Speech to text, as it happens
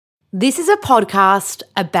This is a podcast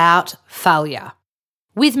about failure.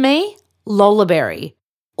 With me, Lola,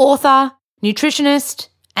 author, nutritionist,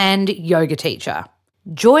 and yoga teacher.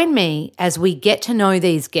 Join me as we get to know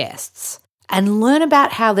these guests and learn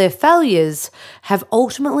about how their failures have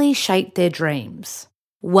ultimately shaped their dreams.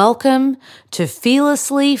 Welcome to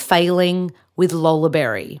Fearlessly Failing with Lola.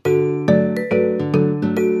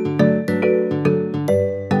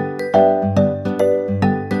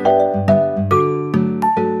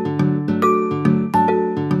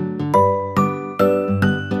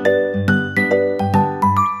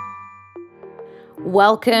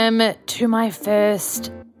 Welcome to my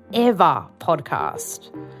first ever podcast.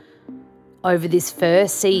 Over this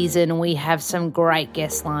first season, we have some great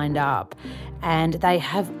guests lined up, and they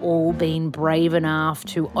have all been brave enough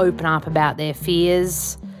to open up about their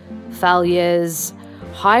fears, failures,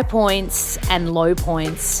 high points and low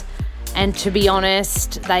points. And to be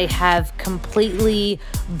honest, they have completely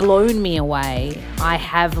blown me away. I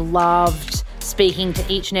have loved speaking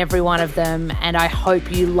to each and every one of them, and I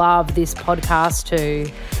hope you love this podcast too.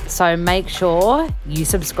 So make sure you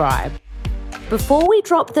subscribe. Before we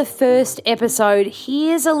drop the first episode,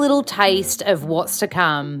 here's a little taste of what's to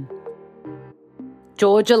come.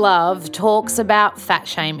 Georgia Love talks about fat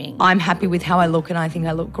shaming. I'm happy with how I look and I think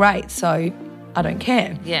I look great, so I don't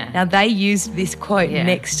care. Yeah. Now, they used this quote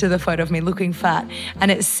next to the photo of me looking fat, and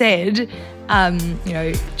it said,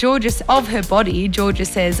 Georgia, of her body, Georgia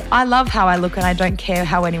says, "I love how I look and I don't care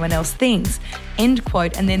how anyone else thinks," end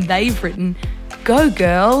quote. And then they've written, "Go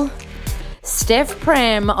girl." Steph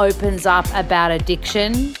Prem opens up about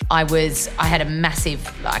addiction. I had a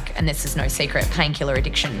massive, and this is no secret, painkiller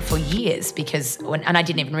addiction for years and I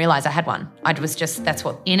didn't even realise I had one. That's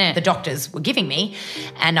what the doctors were giving me,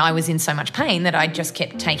 and I was in so much pain that I just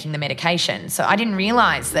kept taking the medication. So I didn't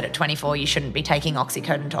realise that at 24 you shouldn't be taking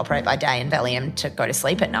oxycodone to operate by day and Valium to go to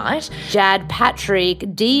sleep at night. Jad Patrick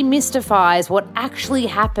demystifies what actually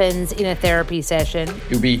happens in a therapy session.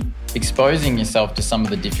 You'll be exposing yourself to some of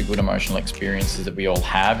the difficult emotional experiences that we all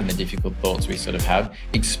have and the difficult thoughts we sort of have,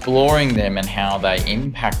 exploring them and how they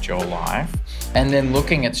impact your life, and then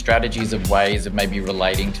looking at strategies of ways of maybe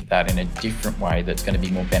relating to that in a different way that's going to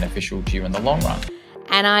be more beneficial to you in the long run.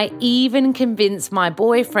 And I even convinced my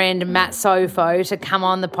boyfriend, Matt Sofo, to come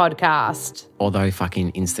on the podcast. Although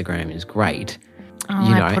fucking Instagram is great,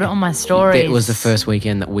 I put it on my stories. It was the first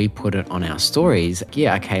weekend that we put it on our stories.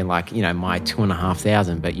 Yeah, okay, my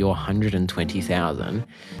 2,500, but your 120,000.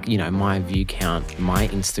 My view count, my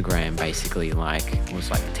Instagram basically was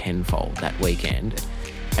tenfold that weekend.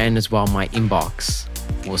 And as well, my inbox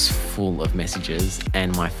was full of messages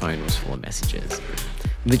and my phone was full of messages.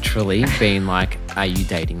 Literally being like, "Are you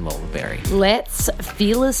dating Lola Berry?" Let's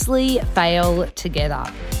fearlessly fail together.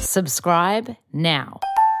 Subscribe now.